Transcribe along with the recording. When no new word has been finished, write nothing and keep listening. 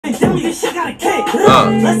and tell me this shit got a kick.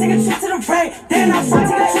 Let's take a trip to the Ray, then I'll take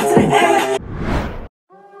a trip to the A.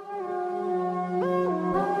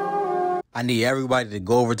 I need everybody to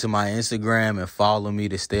go over to my Instagram and follow me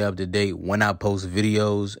to stay up to date when I post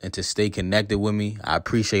videos and to stay connected with me. I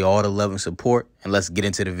appreciate all the love and support, and let's get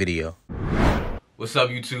into the video. What's up,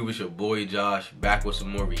 YouTube? It's your boy Josh, back with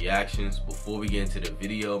some more reactions. Before we get into the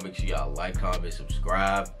video, make sure y'all like, comment,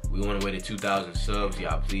 subscribe. We on the way to 2,000 subs.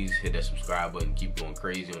 Y'all please hit that subscribe button. Keep going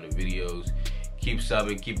crazy on the videos. Keep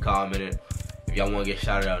subbing, keep commenting. If y'all want to get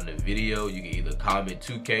shouted out in the video, you can either comment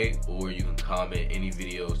 2K or you can comment any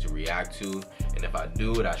videos to react to. And if I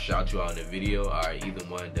do it, I shout you out in the video. Alright, either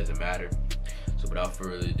one, doesn't matter. So without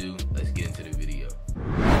further ado, let's get into the video.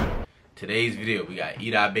 Today's video, we got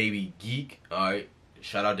Edot Baby GEEK. Alright,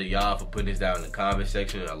 shout out to y'all for putting this down in the comment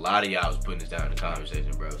section. A lot of y'all was putting this down in the comment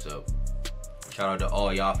section, bro. So shout out to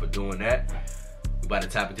all y'all for doing that. We about to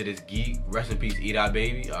tap into this GEEK. Rest in peace, Edot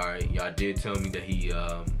Baby. Alright, y'all did tell me that he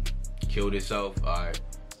killed himself. Alright,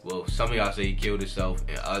 well, some of y'all say he killed himself,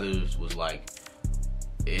 and others was like,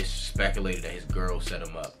 it's speculated that his girl set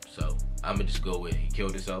him up. So I'm gonna just go with he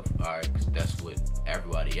killed himself. Alright, because that's what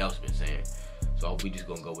everybody else been saying. So we just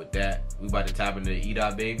gonna go with that. We about to tap into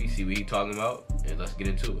Edot Baby, see what he talking about, and let's get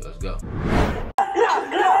into it. Let's go.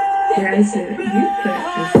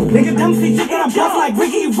 Nigga dumb feet, you got a bluff like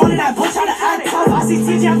Ricky, you running that bush on the act tough. I see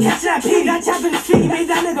TJ, I'm catching that P, that chopping his feet, made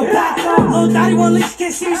that nigga back up. Little Dottie one leash,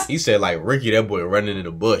 can't see. He said like Ricky, that boy running in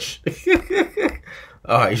the bush.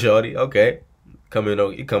 Alright, shorty, okay. Coming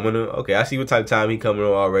on, okay, I see what type of time he coming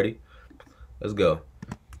on already. Let's go.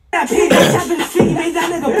 That P, that chopping his feet, made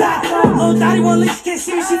that nigga back up. Little Dottie one leash, can't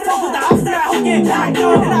see. She fuck with the ops that I hope get back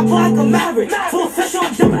up. And I black a maverick, full official,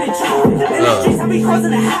 I'm jumping in trouble. In the streets, I be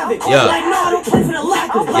causing a havoc. Like, no, I don't play for the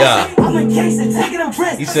Lackers. I'm a gangster, taking a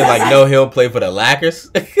risk. He said like, no, he don't play for the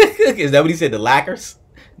Lackers. Is that what he said, the Lackers?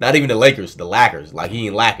 Not even the Lakers, the Lackers. Like, he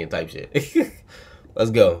ain't lacking type shit.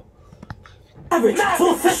 Let's go.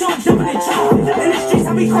 Full official, I'm jumping in trouble. In the streets,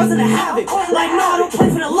 I be causing a havoc. Like, no, I don't play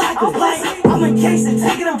for the Lackers. Like, I'm a gangster,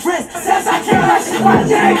 taking a risk. Says I can't rush it, my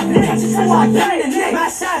day. Catch you so I got it in the neck. My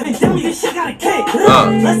side, and tell me this shit got a kick.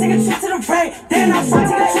 Let's take a trip to the Ray, then I'll take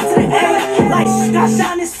a trip to the A. Like, got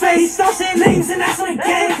shot in his face. He start saying names, and that's when it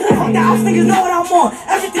came. Fuck that, ops niggas know what I'm on.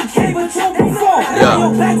 Everything came, but you don't perform. Yo,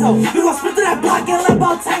 Beto, you gon' split through that block and let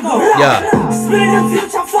ball tango. Spinning the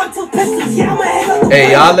future, fuck two pistols. Yeah, I'ma hang up the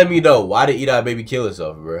Hey, y'all let me know, why did Edot Baby kill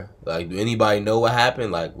himself, bro? Like, do anybody know what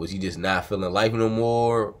happened? Like, was he just not feeling life no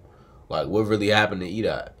more? Like, what really happened to Edot? You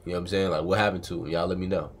know what I'm saying? Like, what happened to him? Y'all let me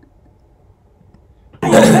know. You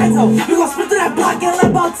gon' split through that block and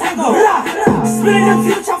let ball tango. Spinning the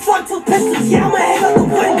future, fuck two pistols. Yeah, I'ma hang up the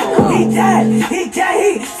window. He dead,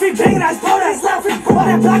 he free banging that bro that's left. All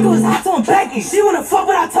that black was hot on Becky. She wanna fuck,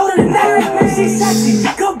 but I told her to nag me. She sexy,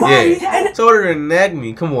 good body. Yeah, told her to nag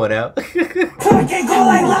me. Come on out. I can't go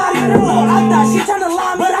like Lottie. I thought she trying to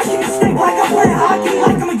lie, but I keep a stick like I'm playing hockey.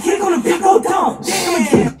 Like I'm a geek on a big old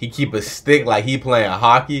dumb. He keep a stick like he playing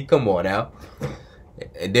hockey. Come on now.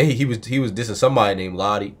 And then he was dissing somebody named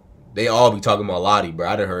Lottie. They all be talking about Lottie, bro.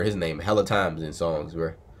 I done heard his name hella times in songs,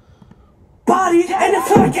 bro. Body and the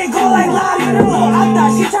foot can't go like Lottie. I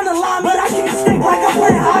thought she trying to lie, but I keep a stick like I'm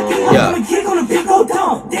playing hockey. Like I'm a geek on a big old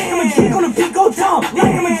dumb. I'm a geek on a big old dumb.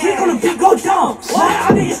 Like I'm a geek on a big old dumb. Why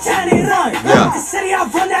I be just trying to run? The city I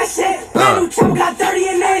run that shit. Brand new chop got 30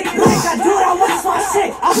 in it. Like I do it, I want my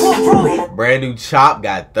shit. I full pro. Brand new chop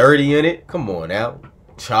got 30 in it. Come on now,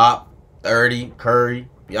 chop. 30, Curry,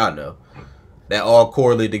 y'all know. That all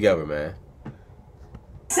correlate together, man.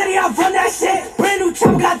 City, I run that shit. Brand new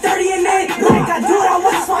chop got 30 in it. Like I do it, I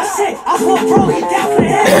want my shit. I full pro, he down for the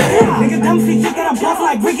head. Nigga dumb feet, you got a bluff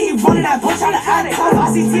like Ricky, you running that bush on the act tough.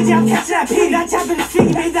 I see TJ, I'm catching that P, that chopping his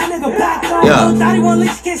feet, made that nigga back up. Little Dottie one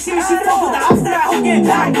leash, can't see me, she fuck with the ops that I hope get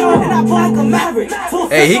back up. And I black a maverick.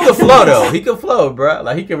 Hey, he can flow though. He can flow, bro.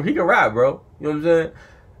 Like he can rap, bro. You know what I'm saying?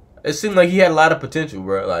 It seemed like he had a lot of potential,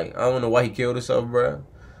 bro. Like, I don't know why he killed himself, bro.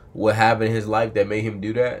 What happened in his life that made him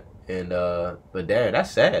do that? And, but damn,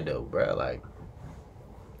 that's sad, though, bro. Like,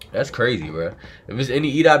 that's crazy, bro. If there's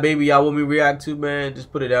any Edot Baby y'all want me to react to, man,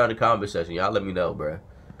 just put it down in the comment section. Y'all let me know, bro.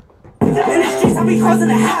 In the streets, I be causing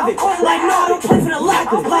a havoc. Like, no, I don't play for the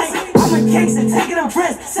Lackers. Like, I'm a gangster, taking a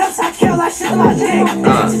risk. Steps I kill, like shit on my dick.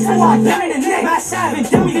 Just so I got it in the neck. My side, and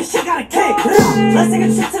tell me this shit got a kick. Let's take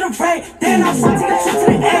a trip to the Ray, then I'll take a trip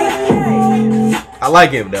to the A. I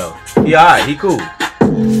like him, though. He alright, he cool.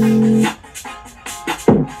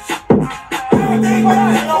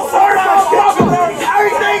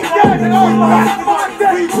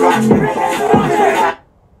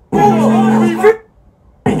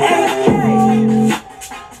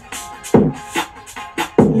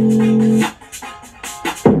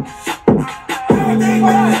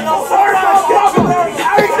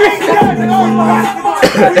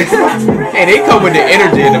 And they come with the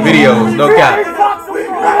energy in the videos, no cap.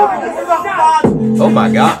 Oh my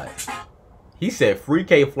god. He said free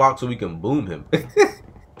K Flock so we can boom him.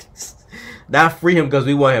 Not free him because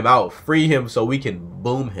we want him out. Free him so we can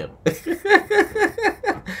boom him.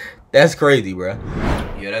 That's crazy, bro.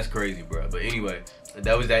 Yeah, that's crazy, bro. But anyway,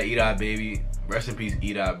 that was that Edot, baby. Rest in peace,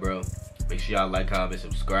 Edot, bro. Make sure y'all like, comment,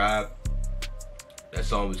 subscribe. That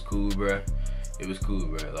song was cool, bro. It was cool,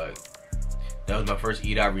 bro. Like, that was my first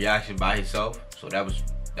Edot reaction by himself. So that was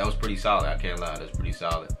pretty solid. I can't lie. That's pretty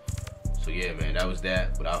solid. So yeah, man, that was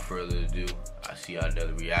that. Without further ado, I'll see y'all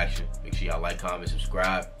another reaction. Make sure y'all like, comment,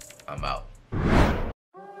 subscribe. I'm out.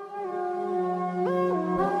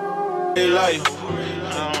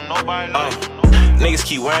 Niggas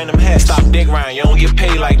keep wearing them hats. Stop dick round, you don't get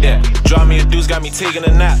paid like that. Draw me a deuce, got me taking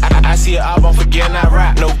a nap. I see an album, forgetting I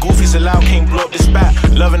rap. No goofies allowed, can't blow up the spot.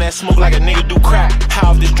 Loving that smoke like a nigga do crack. High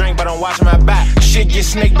off this drink, but I'm watching my back. Shit get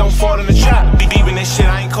snaked, don't fall in the trap.